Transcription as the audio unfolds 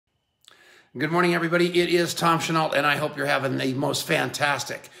Good morning, everybody. It is Tom Chenault, and I hope you're having the most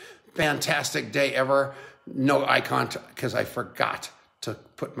fantastic day ever. No eye contact, because I forgot to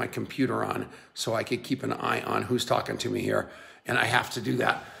put my computer on so I could keep an eye on who's talking to me here, and I have to do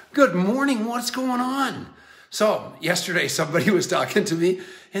that. Good morning. What's going on? So yesterday, somebody was talking to me,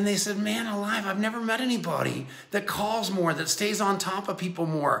 and they said, man alive, I've never met anybody that calls more, that stays on top of people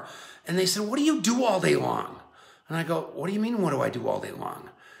more. And they said, what do you do all day long? And I go, what do you mean, what do I do all day long?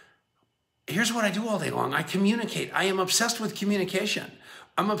 Here's what I do all day long. I communicate. I am obsessed with communication.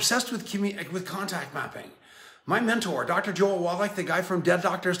 I'm obsessed with contact mapping. My mentor, Dr. Joel Wallach, the guy from Dead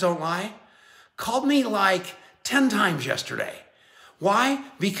Doctors Don't Lie, called me like 10 times yesterday. Why?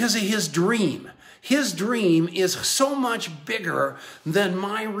 Because of his dream. His dream is so much bigger than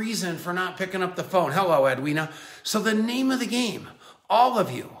my reason for not picking up the phone. Hello, Edwina. So the name of the game, all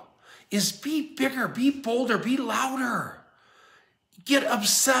of you, is be bigger, be bolder, be louder. Get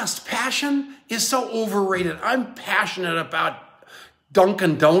obsessed. Passion is so overrated. I'm passionate about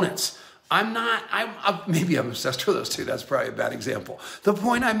Dunkin' Donuts. Maybe I'm obsessed with those two. That's probably a bad example. The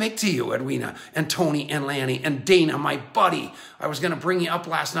point I make to you, Edwina, and Tony, and Lanny, and Dana, my buddy, I was going to bring you up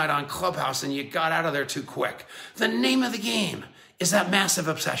last night on Clubhouse, and you got out of there too quick. The name of the game is that massive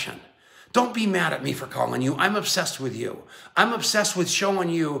obsession. Don't be mad at me for calling you. I'm obsessed with you. I'm obsessed with showing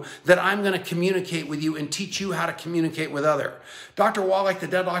you that I'm going to communicate with you and teach you how to communicate with others. Dr. Wallach, the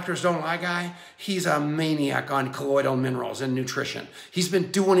Dead Doctors Don't Lie guy, he's a maniac on colloidal minerals and nutrition. He's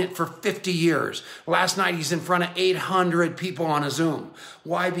been doing it for 50 years. Last night, he's in front of 800 people on a Zoom.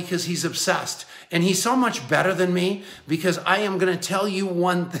 Why? Because he's obsessed. And he's so much better than me because I am going to tell you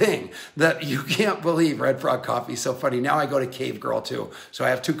one thing that you can't believe. Red Frog Coffee is so funny. Now I go to Cave Girl too. So I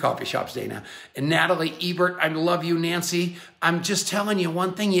have 2 coffee shops, Dana. And Natalie Ebert, I love you, Nancy. I'm just telling you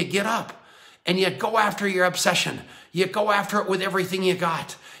one thing. You get up and you go after your obsession. You go after it with everything you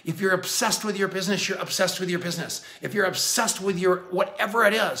got. If you're obsessed with your business, you're obsessed with your business. If you're obsessed with your whatever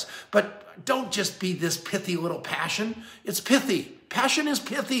it is, but don't just be this pithy little passion. It's pithy. Passion is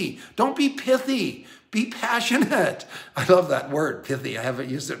pithy. Don't be pithy. Be passionate. I love that word, pithy. I haven't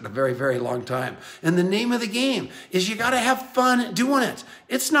used it in a very, very long time. And the name of the game is you got to have fun doing it.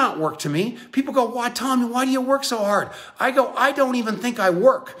 It's not work to me. People go, why, Tom, why do you work so hard? I go, I don't even think I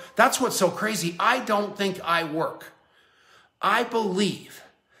work. That's what's so crazy. I don't think I work. I believe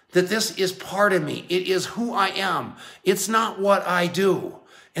that this is part of me. It is who I am. It's not what I do.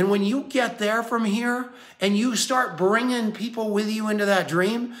 And when you get there from here and you start bringing people with you into that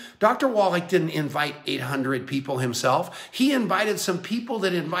dream, Dr. Wallach didn't invite 800 people himself. He invited some people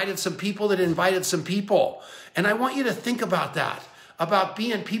that invited some people that invited some people. And I want you to think about that, about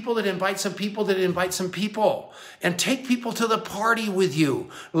being people that invite some people that invite some people, and take people to the party with you.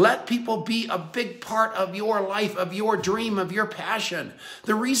 Let people be a big part of your life, of your dream, of your passion.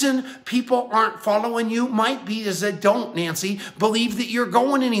 The reason people aren't following you might be is they don't, Nancy, believe that you're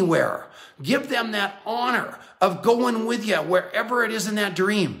going anywhere. Give them that honor of going with you wherever it is in that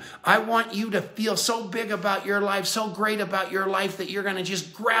dream. I want you to feel so big about your life, so great about your life that you're going to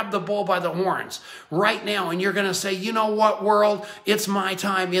just grab the bull by the horns right now. And you're going to say, you know what, world, it's my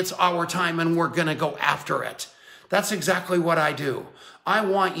time, it's our time, and we're going to go after it. That's exactly what I do. I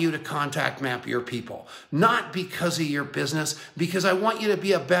want you to contact map your people, not because of your business, because I want you to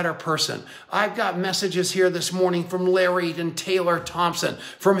be a better person. I've got messages here this morning from Larry and Taylor Thompson,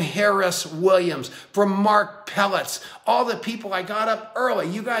 from Harris Williams, from Mark Pellets, all the people I got up early.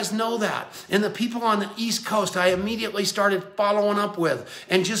 You guys know that. And the people on the East Coast, I immediately started following up with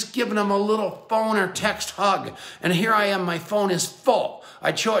and just giving them a little phone or text hug. And here I am, my phone is full.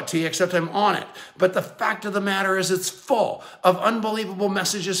 I'd show it to you, except I'm on it. But the fact of the matter is it's full of unbelievable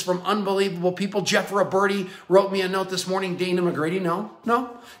messages from unbelievable people. Jeff Roberti wrote me a note this morning. Dana McGrady,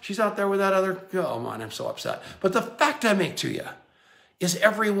 no. She's out there with that other, oh man, I'm so upset. But the fact I make to you is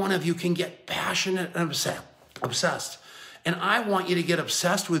every one of you can get passionate and obsessed. And I want you to get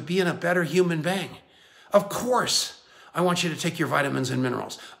obsessed with being a better human being. Of course, I want you to take your vitamins and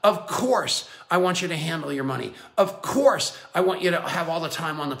minerals. Of course, I want you to handle your money. Of course, I want you to have all the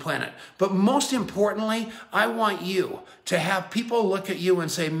time on the planet. But most importantly, I want you to have people look at you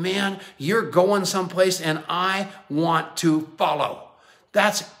and say, man, you're going someplace and I want to follow.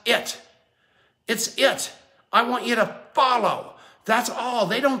 That's it. It's it. I want you to follow. That's all.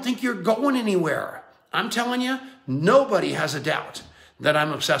 They don't think you're going anywhere. I'm telling you, nobody has a doubt that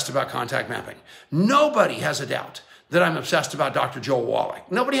I'm obsessed about contact mapping. Nobody has a doubt that I'm obsessed about Dr. Joel Wallach.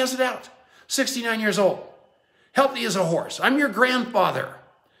 Nobody has a doubt. 69 years old, healthy as a horse. I'm your grandfather,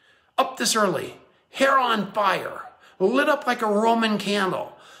 up this early, hair on fire, lit up like a Roman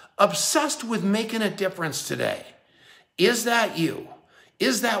candle, obsessed with making a difference today. Is that you?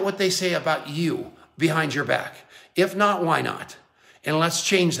 Is that what they say about you behind your back? If not, why not? And let's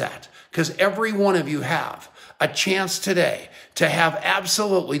change that, because every one of you have a chance today to have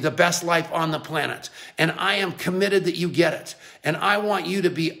absolutely the best life on the planet. And I am committed that you get it. And I want you to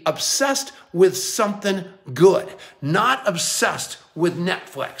be obsessed with something good, not obsessed with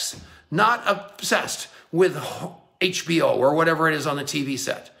Netflix, not obsessed with HBO or whatever it is on the TV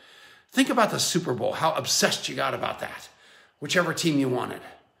set. Think about the Super Bowl, how obsessed you got about that, whichever team you wanted.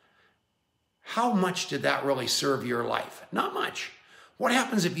 How much did that really serve your life? Not much. What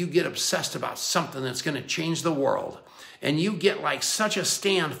happens if you get obsessed about something that's going to change the world and you get like such a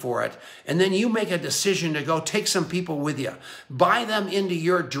stand for it, and then you make a decision to go take some people with you, buy them into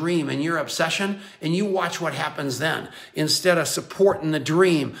your dream and your obsession, and you watch what happens then, instead of supporting the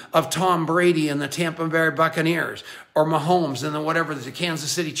dream of Tom Brady and the Tampa Bay Buccaneers or Mahomes and the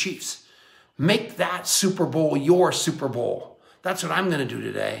Kansas City Chiefs. Make that Super Bowl your Super Bowl. That's what I'm going to do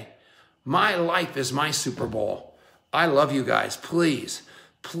today. My life is my Super Bowl. I love you guys. Please,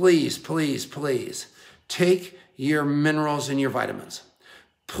 please, please, please take your minerals and your vitamins.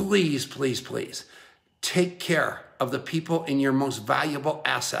 Please, please, please take care of the people in your most valuable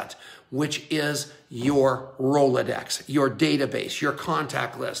asset, which is your Rolodex, your database, your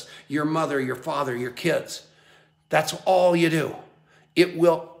contact list, your mother, your father, your kids. That's all you do. It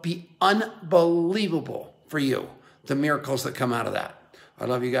will be unbelievable for you, the miracles that come out of that. I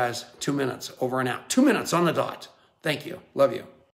love you guys. 2 minutes, over and out. 2 minutes on the dot. Thank you. Love you.